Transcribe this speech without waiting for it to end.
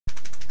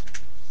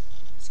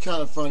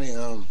kind of funny.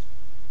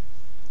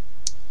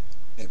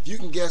 If you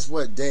can guess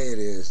what day it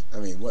is, I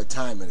mean, what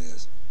time it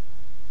is,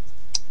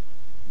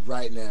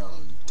 right now,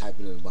 type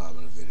it in the bottom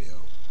of the video.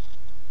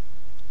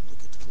 Look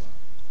at the clock.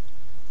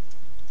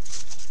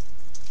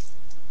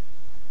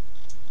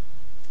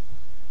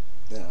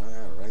 Yeah, I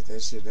gotta write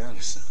that shit down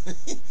or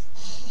something.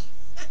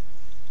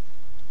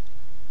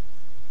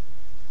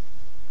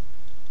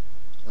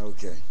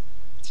 Okay.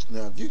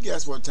 Now, if you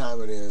guess what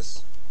time it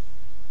is,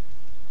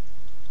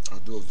 I'll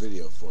do a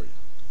video for you.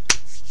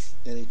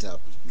 Any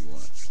topic you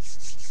want.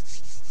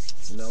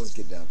 So now let's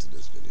get down to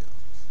this video.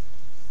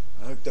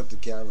 I hooked up the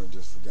camera and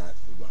just forgot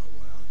about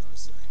what I was going to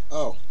say.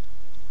 Oh.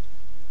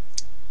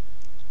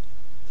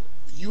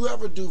 You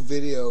ever do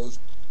videos?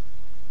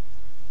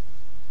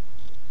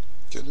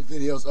 Get the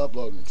videos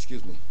uploading,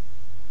 excuse me.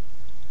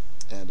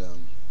 And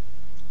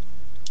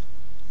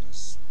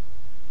it's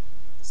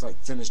like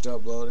finished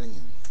uploading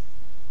and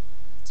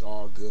it's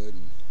all good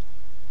and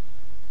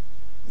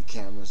the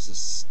camera's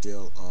just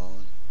still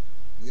on.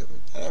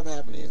 That ever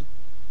happen to you?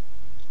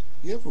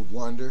 You ever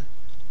wonder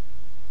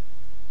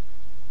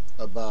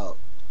about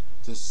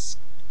this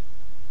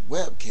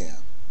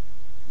webcam?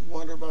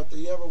 You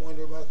ever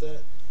wonder about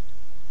that?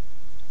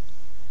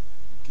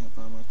 I can't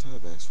find my tie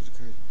backs for the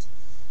curtains.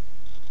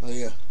 Oh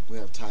yeah, we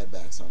have tie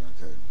backs on our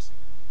curtains.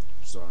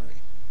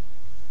 Sorry.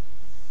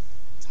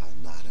 Tie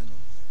knot in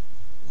them.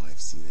 Wife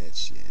see that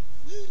shit.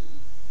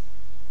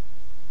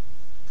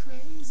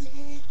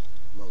 Crazy.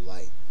 No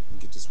light. Let me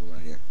get this one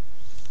right here.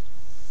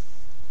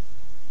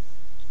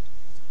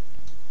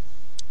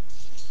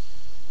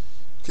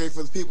 Okay,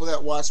 for the people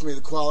that watch me, the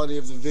quality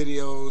of the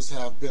videos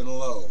have been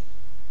low.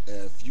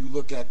 If you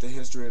look at the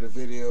history of the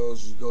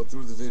videos, you go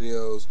through the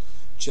videos,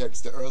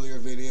 checks the earlier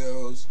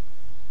videos,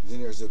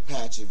 then there's a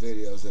patch of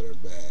videos that are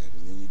bad,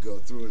 and then you go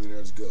through and then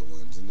there's good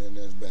ones, and then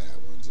there's bad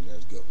ones, and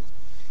there's good ones.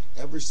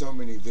 Every so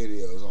many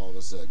videos, all of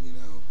a sudden, you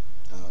know,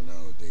 I don't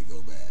know, they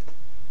go bad.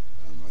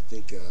 I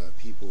think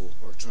people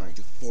are trying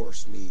to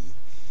force me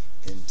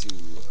into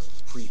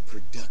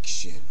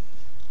pre-production.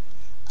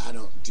 I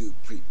don't do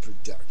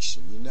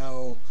pre-production, you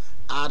know.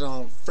 I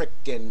don't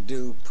frickin'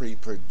 do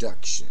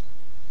pre-production.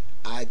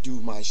 I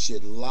do my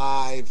shit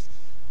live,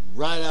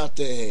 right out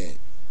the head.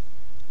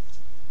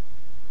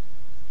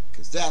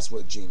 Because that's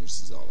what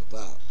genius is all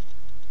about.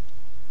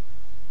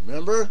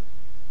 Remember?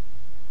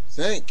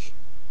 Think.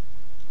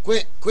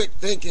 Quit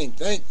thinking.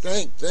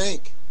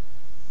 Think.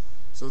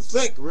 So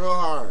think real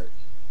hard.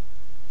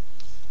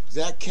 Is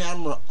that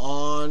camera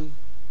on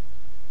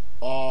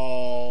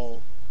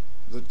all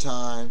the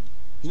time?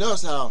 You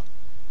notice how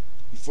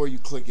before you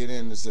click it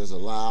in, it says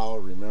allow,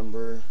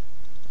 remember,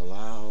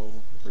 allow,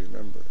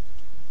 remember.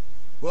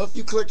 Well, if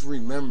you clicked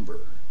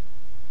remember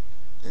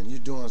and you're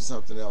doing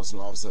something else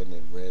and all of a sudden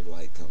that red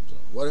light comes on.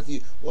 What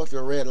if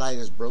your red light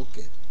is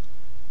broken?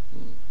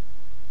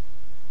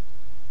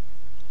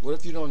 What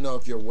if you don't know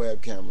if your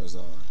web camera's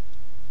on?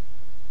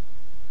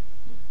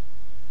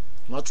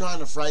 Am I trying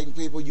to frighten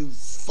people? You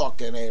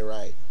fucking ain't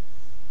right.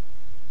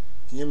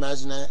 Can you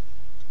imagine that?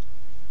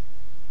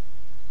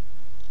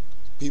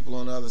 People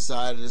on the other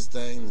side of this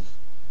thing,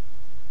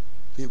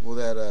 people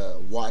that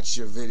watch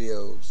your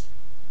videos,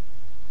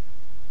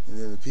 and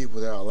then the people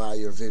that allow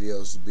your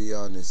videos to be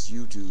on this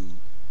YouTube,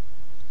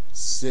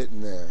 sitting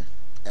there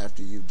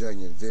after you've done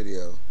your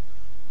video,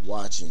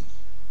 watching,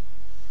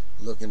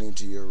 looking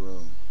into your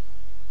room.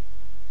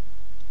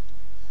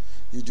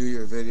 You do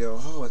your video,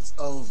 oh, it's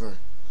over.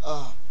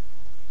 Oh,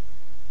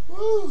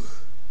 woo.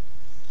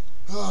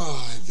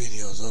 Oh, that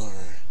video's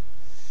over.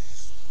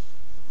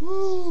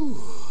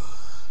 Woo.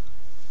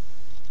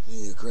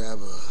 Then you grab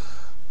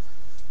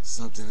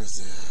something that's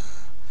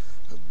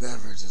a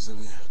beverage or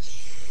something.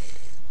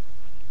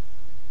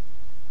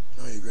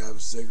 Oh, you grab a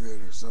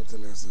cigarette or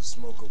something that's a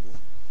smokable.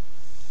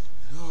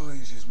 Oh, you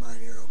just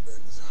mind your own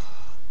business.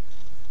 Oh.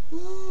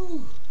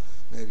 Woo.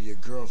 Maybe your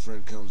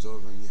girlfriend comes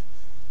over and you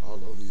all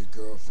over your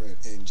girlfriend,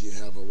 and you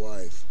have a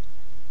wife.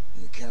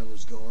 And your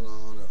camera's going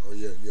on, or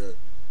you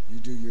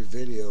do your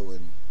video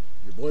and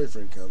your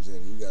boyfriend comes in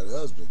and you got a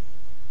husband.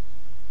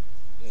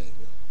 Yeah,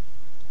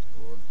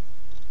 or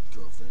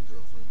girlfriend,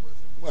 boyfriend,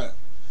 whatever.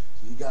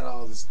 So you got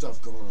all this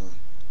stuff going on.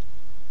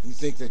 You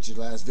think that your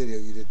last video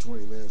you did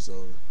 20 minutes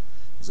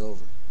is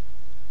over.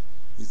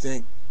 You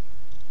think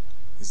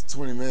it's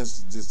 20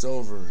 minutes, it's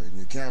over, and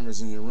your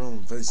camera's in your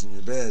room facing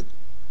your bed.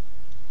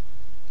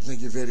 You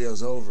think your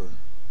video's over.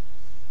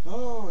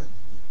 Oh, and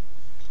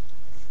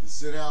you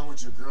sit down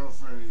with your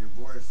girlfriend or your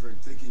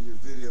boyfriend thinking your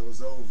video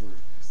is over.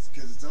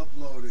 Because it's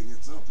uploading. You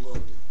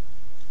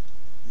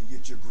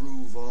get your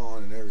groove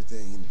on and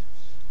everything, and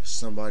there's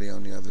somebody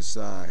on the other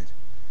side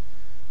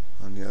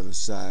of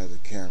the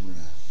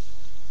camera,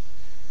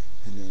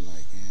 and they're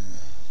like, yeah,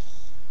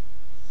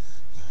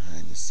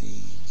 behind the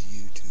scenes,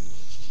 YouTube,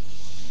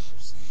 no one ever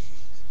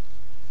sees.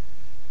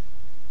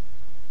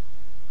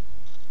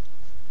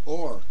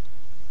 Or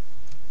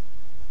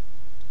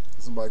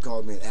somebody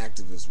called me an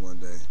activist one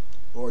day.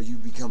 Or you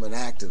become an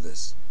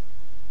activist.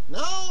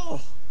 No!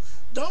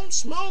 don't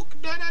smoke,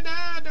 da da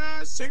da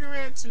da,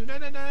 cigarettes and da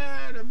da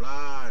da da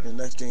blah. The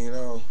next thing you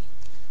know,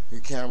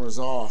 your camera's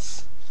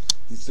off.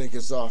 You think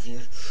it's off, and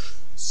you're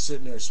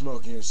sitting there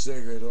smoking your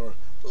cigarette, or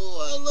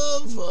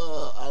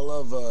oh, I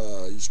love,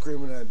 you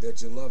screaming at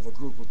that you love a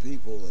group of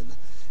people, and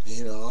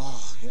you know,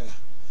 oh yeah,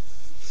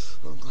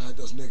 I'm glad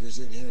those niggers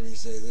didn't hear me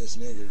say this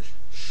nigger,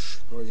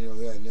 or you know,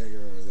 that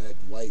nigger, or that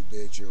white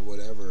bitch, or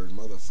whatever,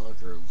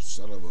 motherfucker,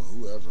 son of a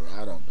whoever,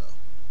 I don't know.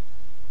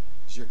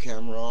 Is your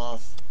camera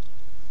off?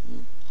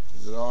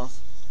 Is it off?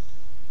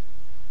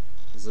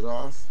 Is it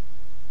off?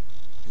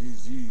 Do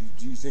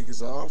you think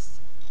it's off?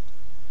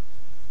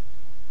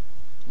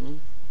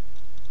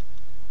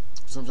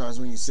 Sometimes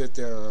when you sit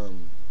there,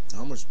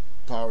 how much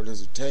power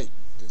does it take?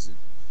 Does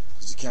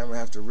the camera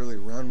have to really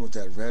run with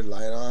that red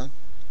light on?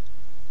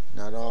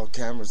 Not all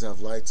cameras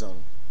have lights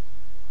on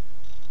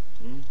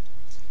them.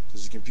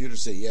 Does your computer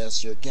say,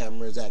 yes, your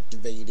camera is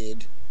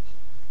activated?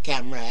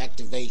 Camera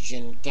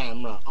activation,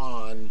 camera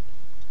on.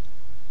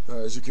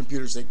 Does your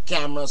computer say,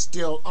 camera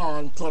still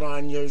on, put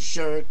on your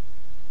shirt?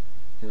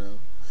 You know,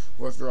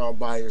 or if you're all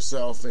by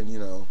yourself and, you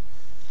know,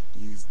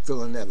 you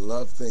feeling that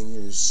love thing,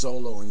 you're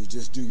solo and you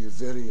just do your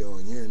video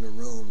and you're in the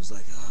room, it's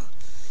like,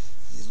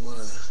 you just want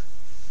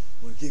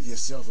to give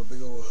yourself a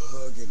big old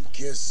hug and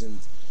kiss, and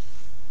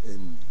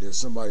there's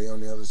somebody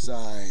on the other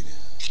side.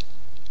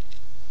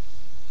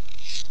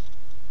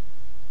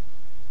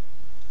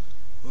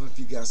 Well, if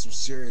you got some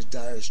serious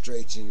dire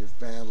straits in your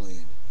family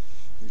and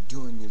you're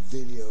doing your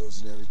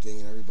videos and everything,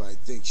 and everybody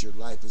thinks your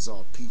life is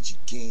all peachy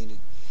keen, and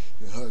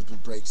your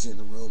husband breaks in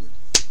the room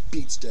and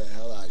beats the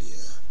hell out of you.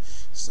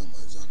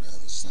 Someone's on the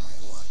other side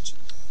watching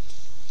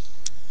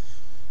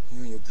that.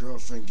 You and your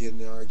girlfriend get in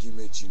an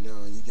argument, you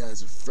know, and you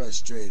guys are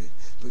frustrated,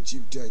 but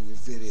you've done your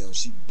video, and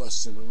she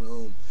busts in the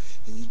room,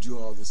 and you do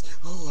all this,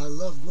 oh, I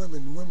love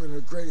women, women are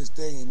the greatest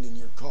thing, and then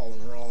you're calling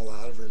her all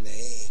out of her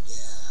name.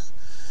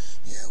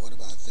 Yeah, what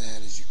about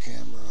that? Is your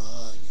camera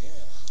on? Yeah.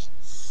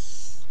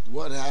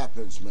 What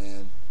happens,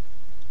 man?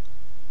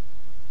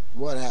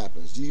 What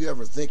happens? Do you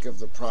ever think of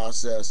the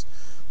process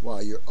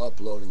while you're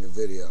uploading a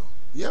video?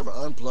 You ever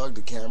unplug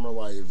the camera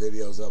while your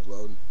video's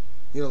uploading?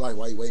 You know, like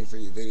while you're waiting for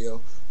your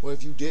video? What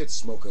if you did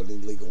smoke an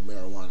illegal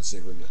marijuana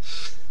cigarette?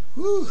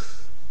 Whew.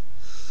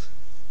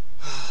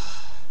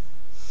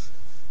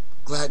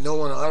 Glad no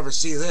one will ever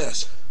see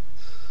this.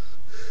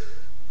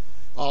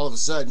 All of a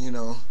sudden, you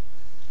know,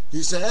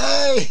 you say,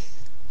 hey,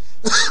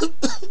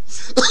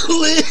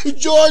 leave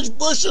George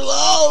Bush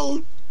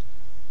alone.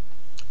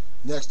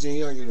 Next thing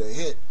you know, you're the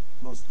hit,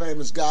 most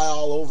famous guy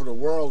all over the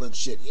world and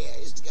shit. Yeah,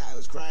 he's the guy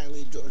who's crying,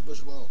 leave George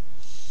Bush alone.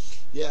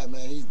 Yeah,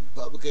 man, he's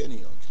Republican,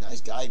 you know,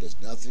 nice guy, does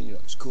nothing, you know,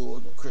 he's cool,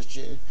 no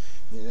Christian.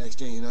 And the next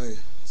thing you know,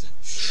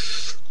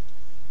 he's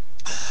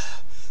like,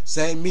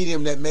 same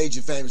medium that made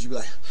you famous, you'd be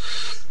like,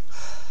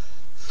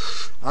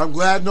 I'm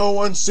glad no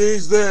one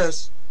sees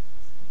this.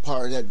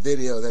 Part of that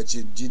video that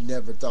you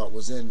never thought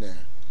was in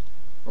there.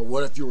 Or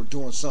what if you were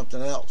doing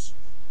something else?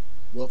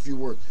 What if you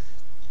were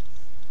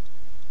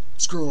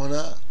screwing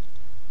up?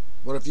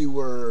 What if you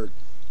were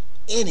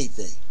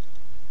anything?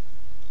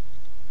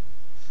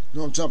 You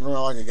know, I'm jumping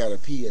around like I got a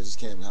pee. I just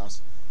came in the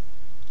house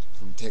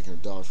from taking a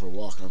dog for a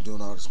walk, and I'm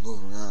doing all this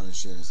moving around and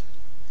shit.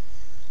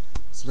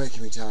 It's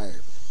making me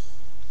tired.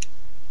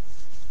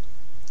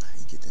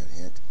 You get that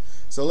hint?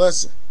 So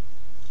listen.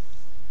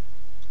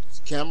 Is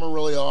the camera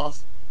really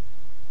off?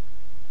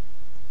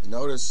 You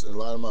notice in a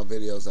lot of my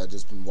videos I've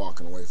just been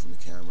walking away from the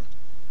camera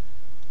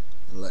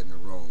and letting it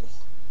roll.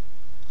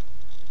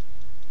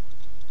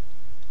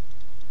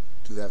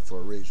 Do that for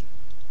a reason.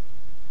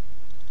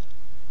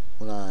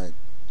 When I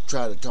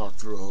try to talk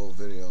through a whole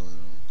video and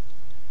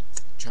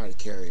try to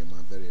carry in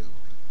my video,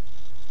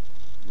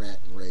 rant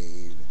and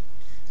rave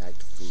and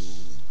act a fool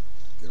and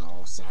get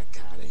all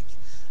psychotic.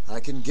 I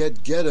can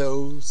get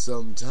ghetto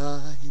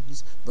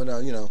sometimes, but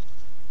you know,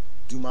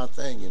 do my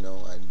thing, you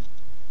know, and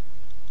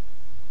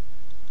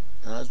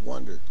I just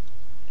wondered.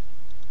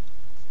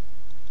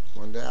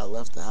 One day I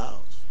left the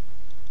house,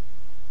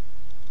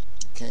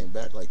 came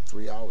back like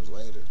 3 hours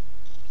later,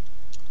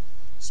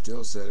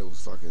 still said it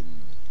was fucking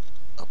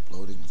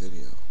uploading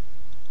video.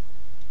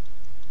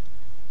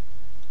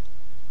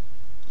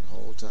 The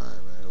whole time,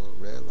 man, a little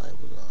red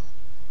light was on.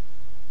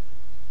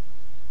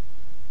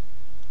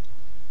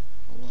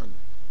 I wonder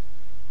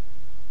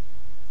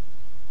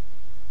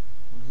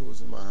who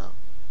was in my house.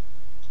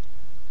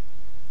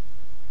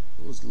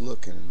 Who was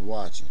looking and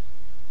watching?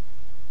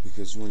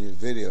 Because when your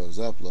video is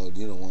uploaded,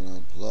 you don't want to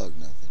unplug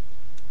nothing.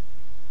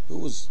 Who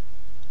was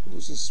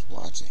just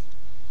watching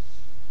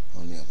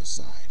on the other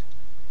side?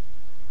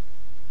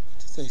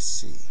 What did they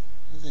see?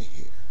 What did they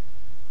hear?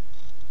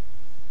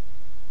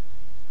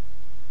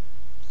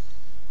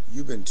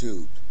 You've been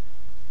tubed.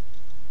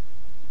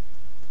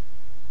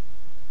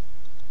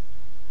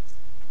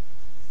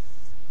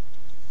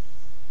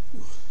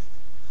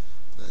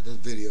 Glad this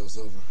video's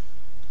over.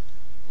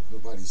 Hope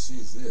nobody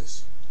sees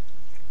this.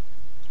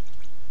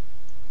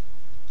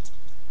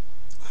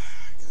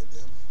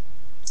 Goddamn.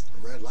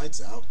 The red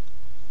light's out.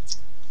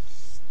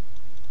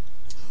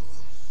 Oh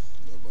well.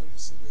 Nobody will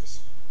see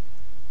this.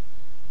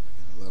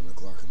 11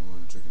 o'clock in the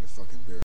morning drinking a fucking beer.